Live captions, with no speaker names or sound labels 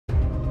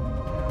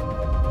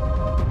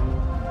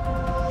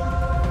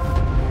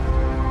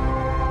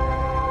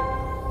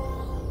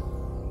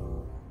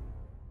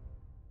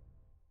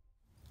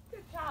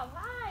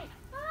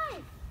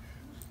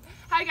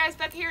guys,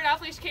 Becca here at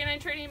Off-Leash Canine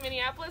Training in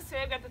Minneapolis.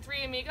 Today I've got the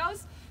three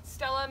amigos,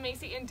 Stella,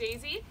 Macy, and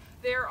Daisy.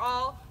 They're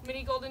all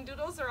mini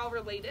Goldendoodles. They're all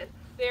related.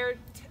 They're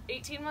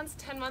 18 months,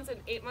 10 months, and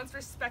 8 months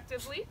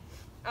respectively.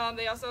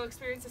 They also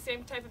experience the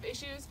same type of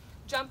issues: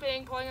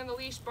 jumping, pulling on the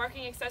leash,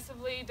 barking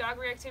excessively, dog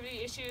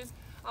reactivity issues,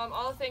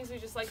 all the things we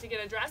just like to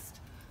get addressed.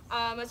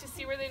 Let's just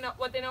see what they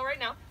know right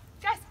now.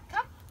 Guys,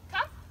 come.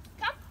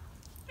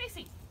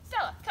 Macy,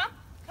 Stella, come.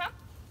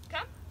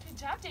 Good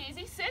job,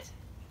 Daisy. Sit.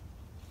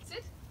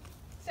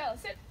 Stella,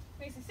 sit.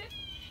 Macy, sit.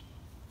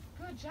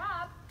 Good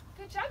job,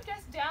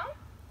 guys. Down.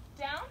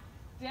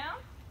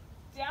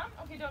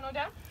 Okay, don't know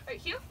down. All right,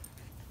 heel.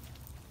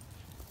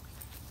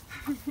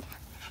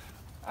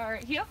 All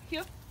right, heel.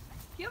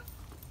 Come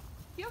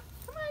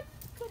on.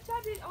 Good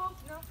job, Daisy. Oh,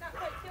 no, not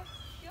quite.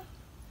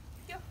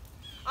 Heel.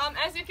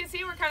 As you can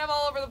see, we're kind of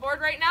all over the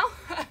board right now.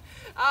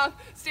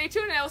 Stay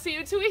tuned, and I will see you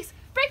in 2 weeks.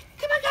 Break.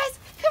 Come on,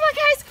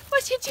 guys.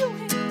 What you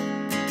doing?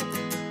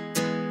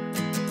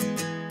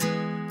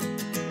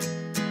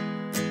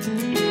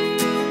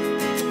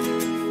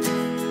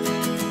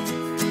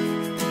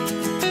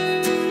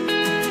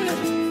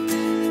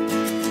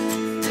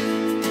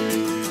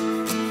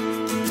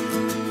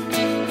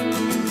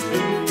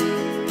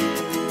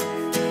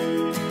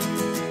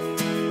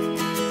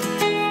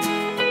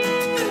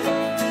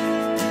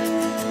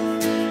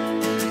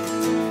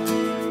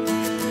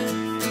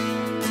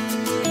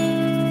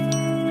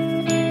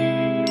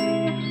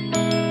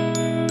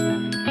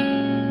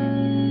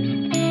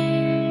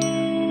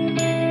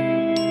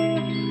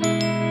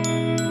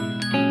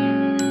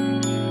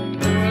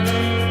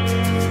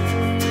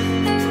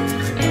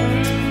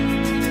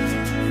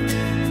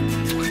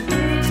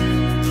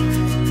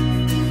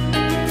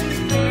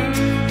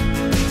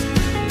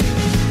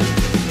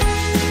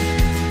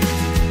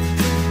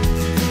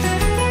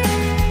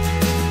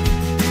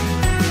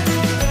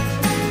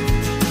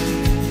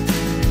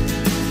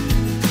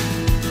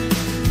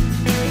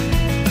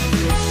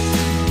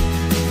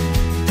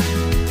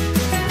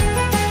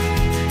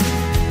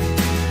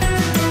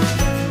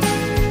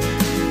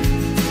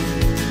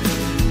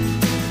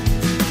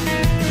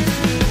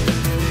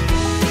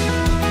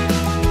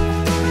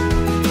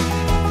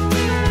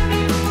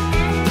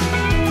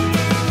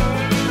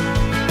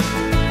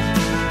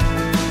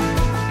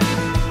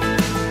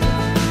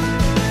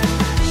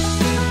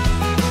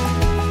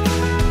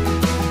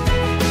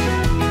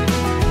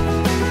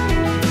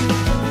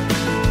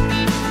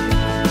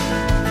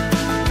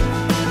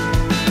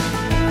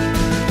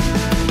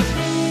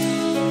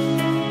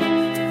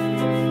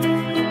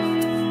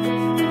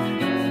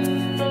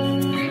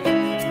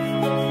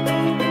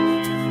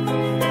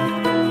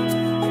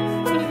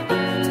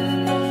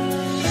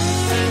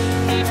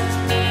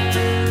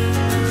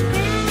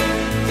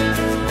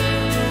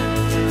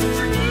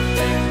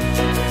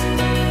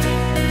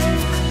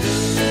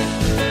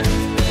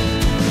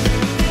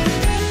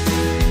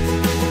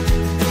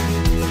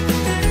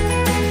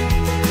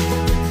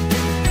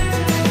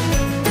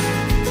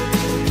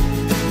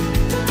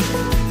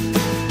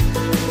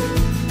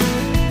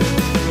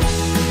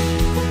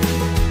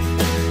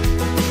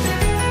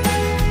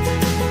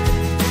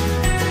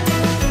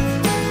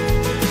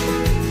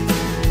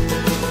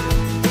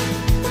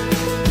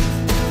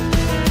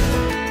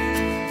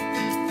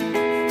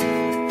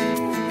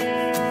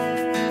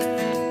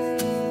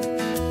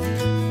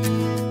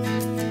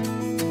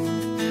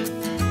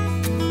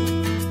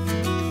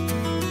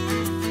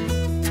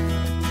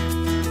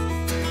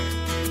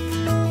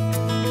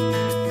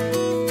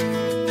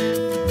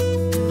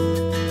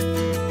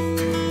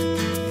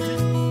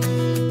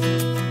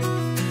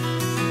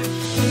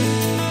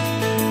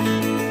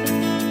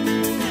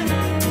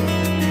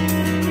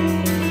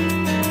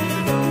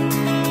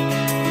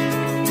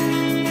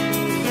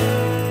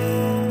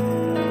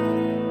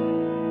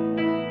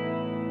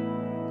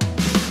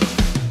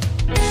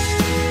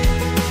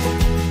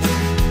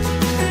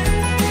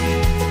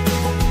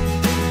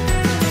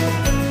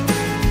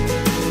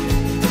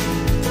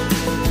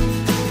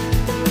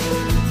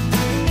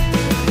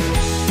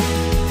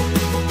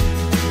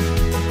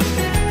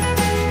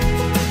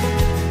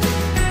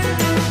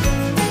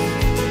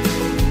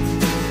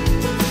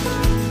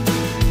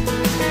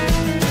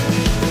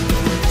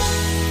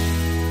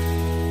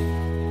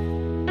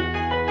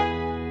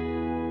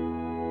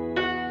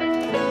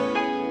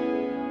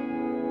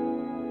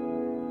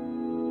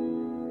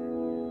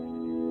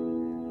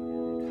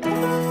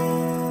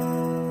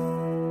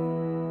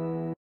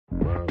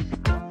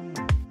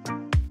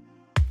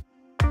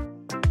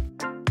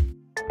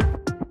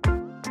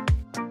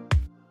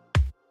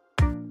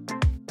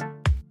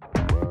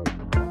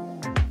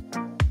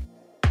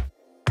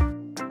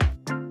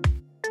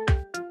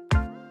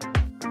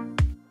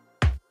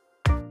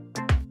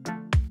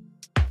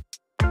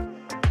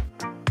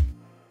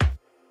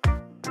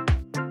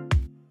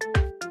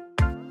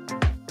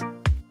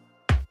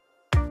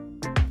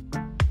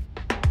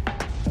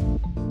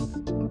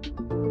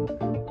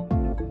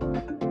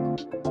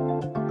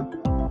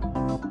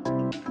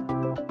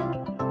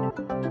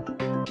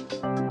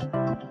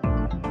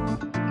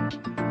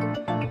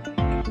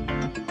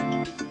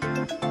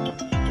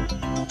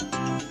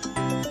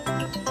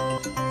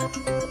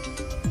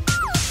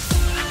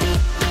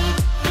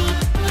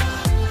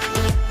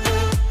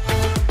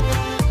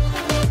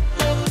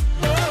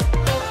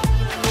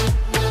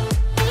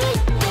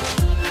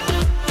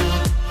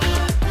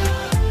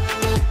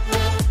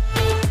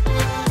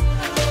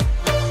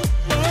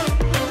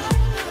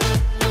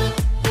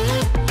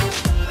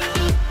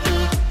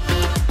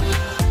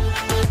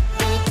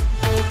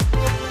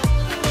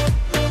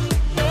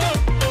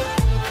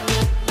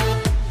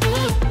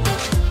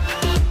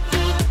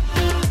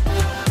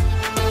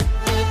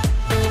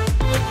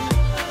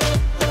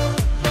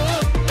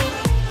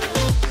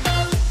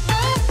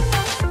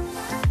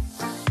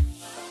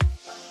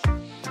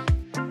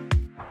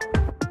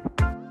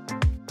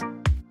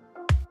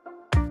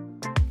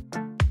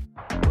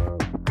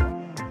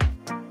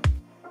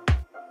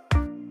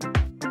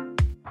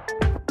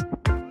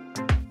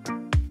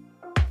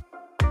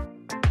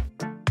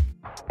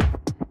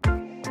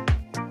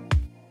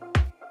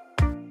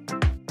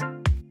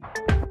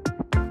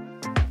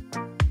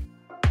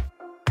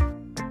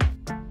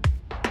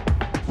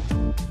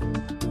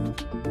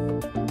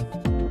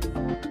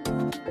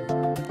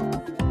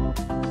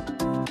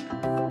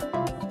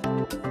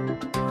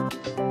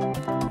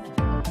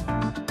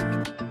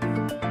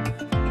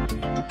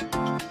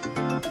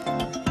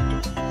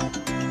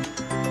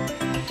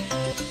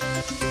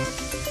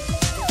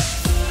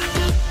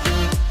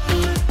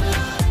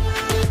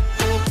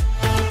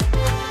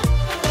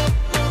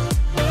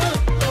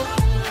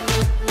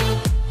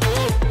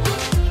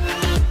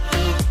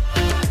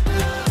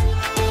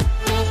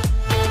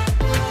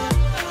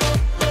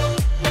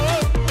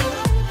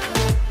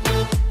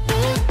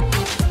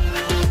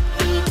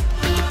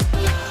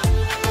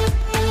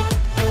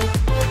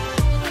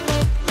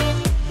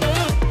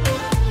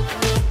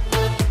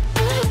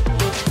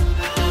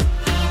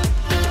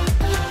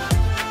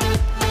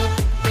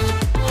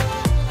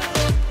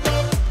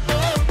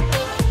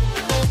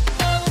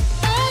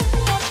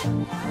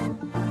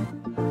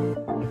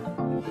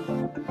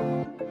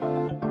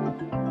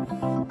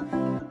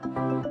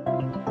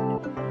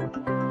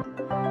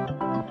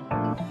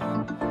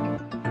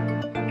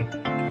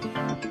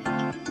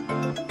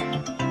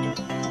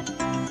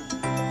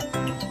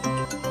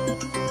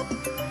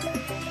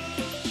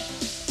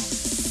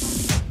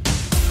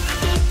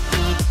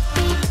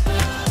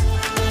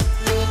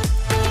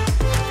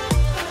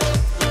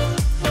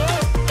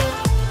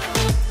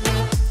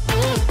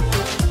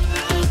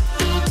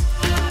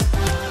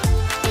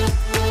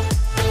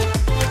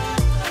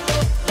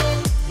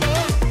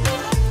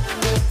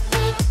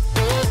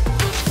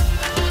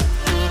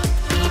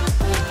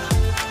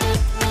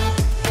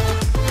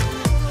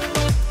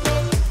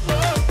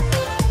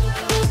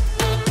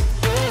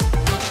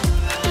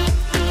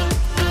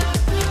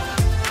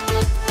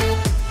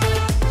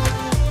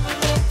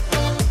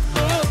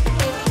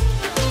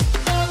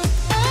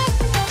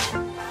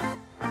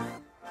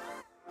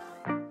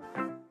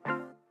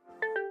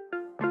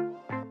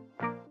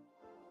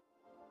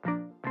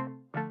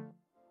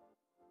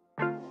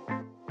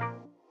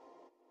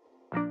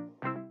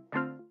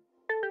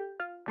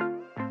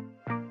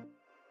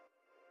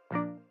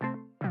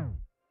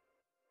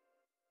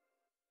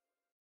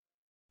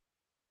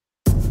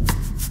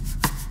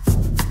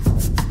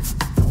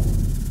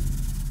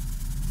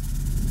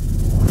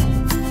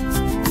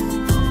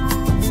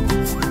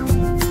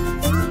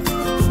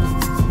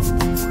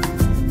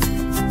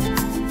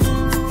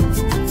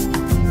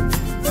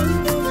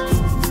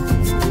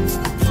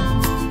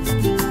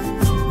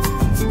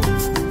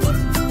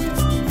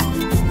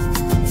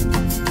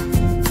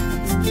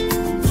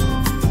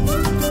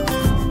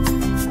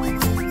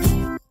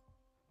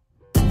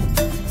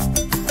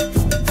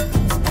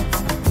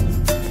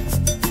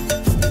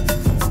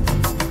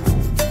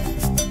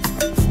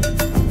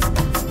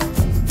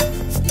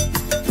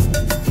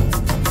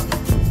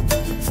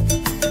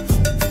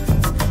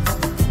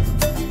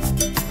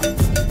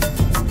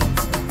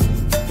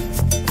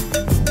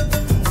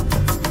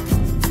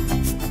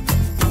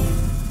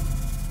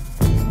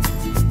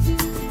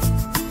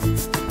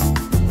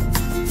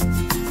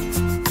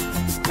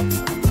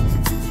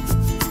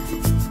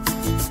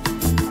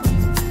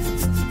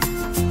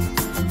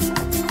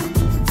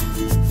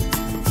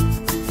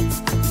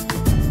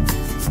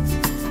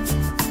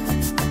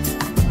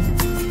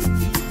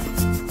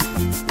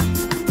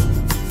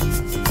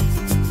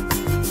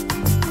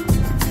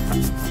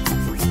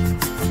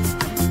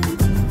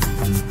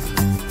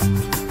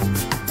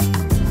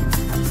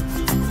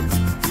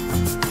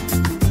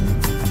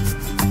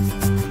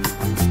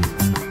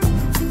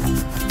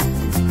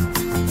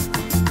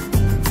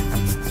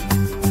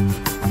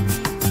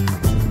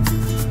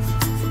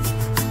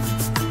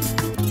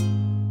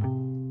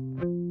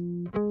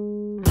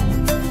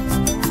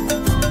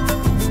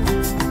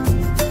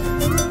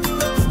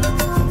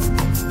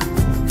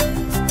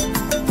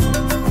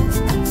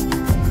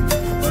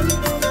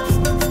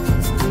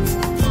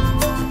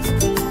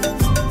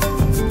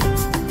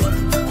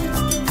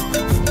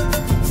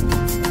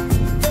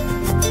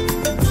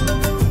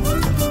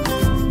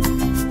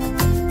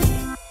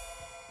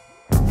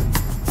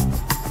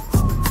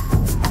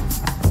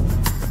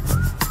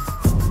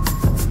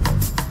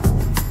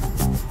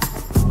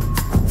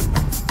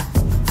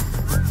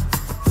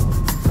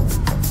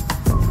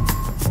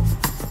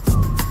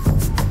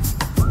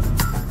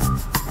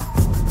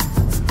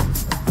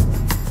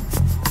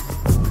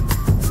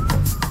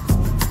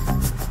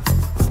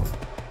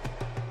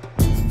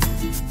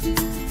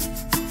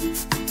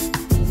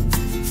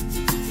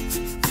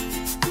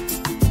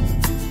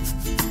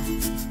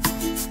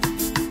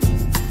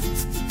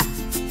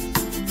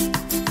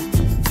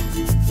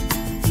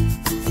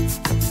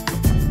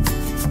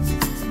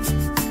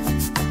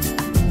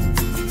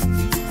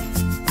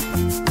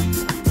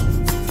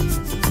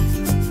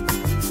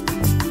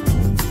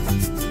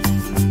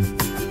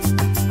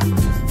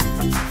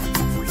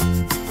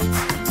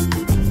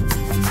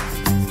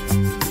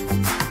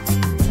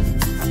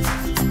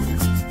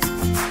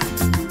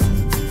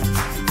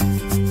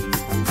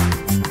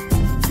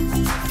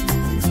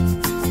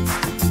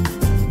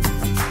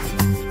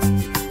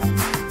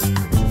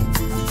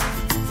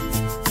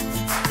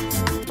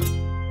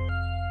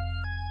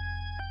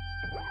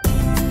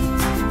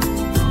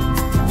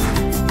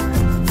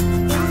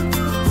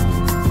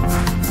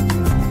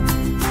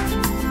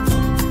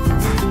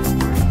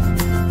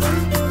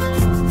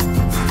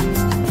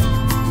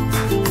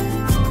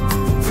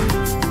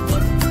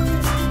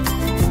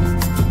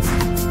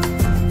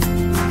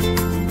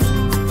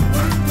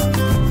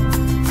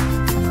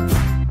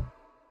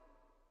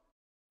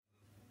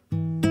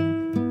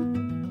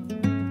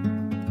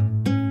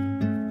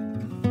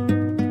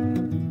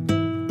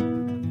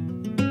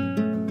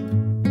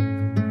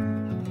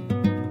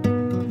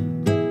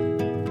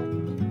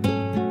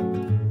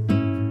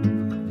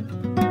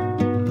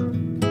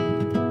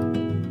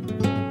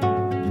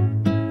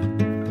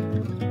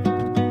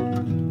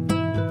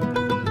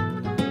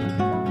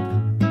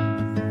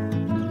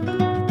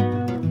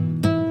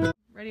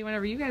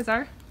 whenever you guys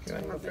are. You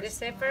want me to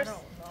say first?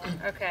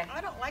 Okay.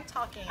 I don't like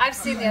talking. I've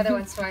seen the other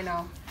ones, so I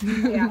know.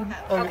 Yeah.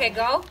 Okay,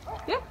 go?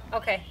 Yeah.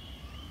 Okay.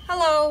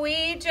 Hello,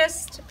 we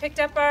just picked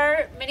up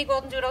our mini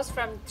Goldendoodles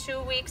from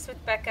 2 weeks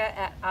with Becca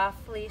at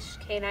Off-Leash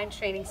Canine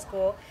Training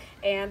School.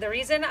 And the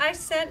reason I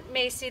sent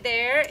Macy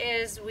there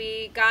is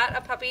we got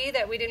a puppy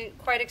that we didn't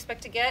quite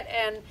expect to get,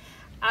 and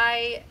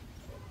I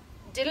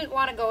didn't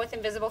want to go with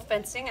invisible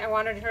fencing. I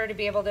wanted her to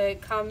be able to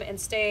come and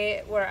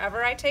stay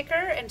wherever I take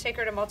her, and take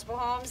her to multiple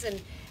homes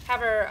and have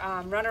her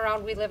run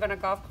around. We live on a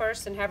golf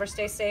course, and have her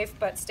stay safe,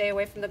 but stay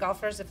away from the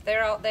golfers if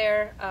they're out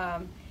there,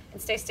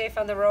 and stay safe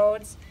on the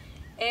roads.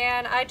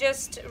 And I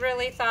just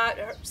really thought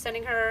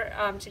sending her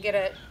to get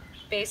a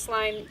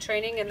baseline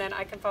training and then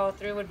I can follow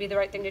through would be the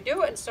right thing to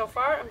do. And so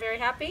far, I'm very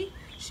happy.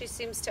 She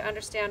seems to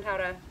understand how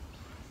to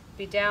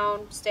be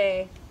down,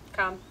 stay,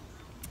 come,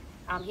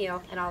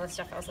 heel, and all the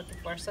stuff I was looking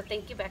for. So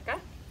thank you, Becca.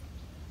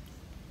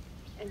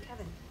 And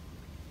Kevin.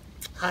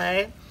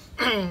 Hi.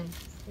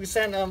 We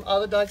sent all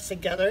the dogs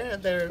together.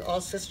 They're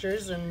all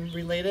sisters and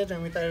related,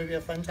 and we thought it would be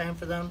a fun time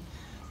for them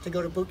to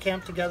go to boot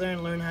camp together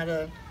and learn how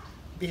to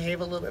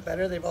behave a little bit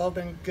better. They've all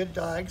been good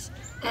dogs,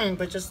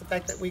 but just the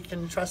fact that we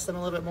can trust them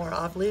a little bit more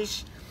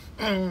off-leash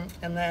and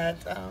that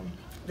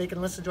they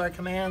can listen to our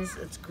commands.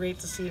 It's great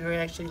to see her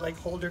actually like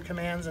hold her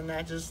commands and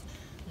not just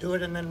do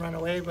it and then run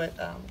away, but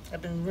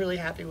I've been really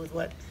happy with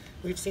what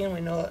we've seen.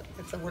 We know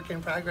it's a work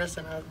in progress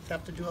and I'll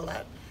have to do a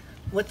lot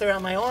with her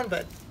on my own,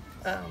 but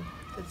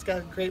it's got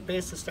a great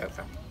base to start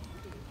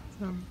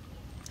from.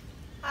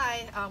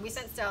 Hi, we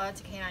sent Stella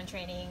to canine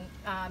training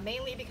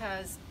mainly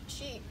because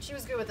she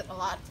was good with a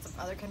lot of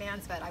other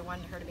commands, but I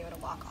wanted her to be able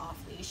to walk off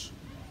leash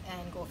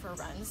and go for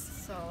runs.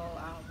 So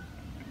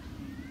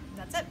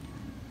that's it.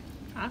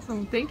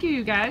 Awesome. Thank you,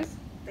 you guys.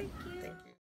 Thank you.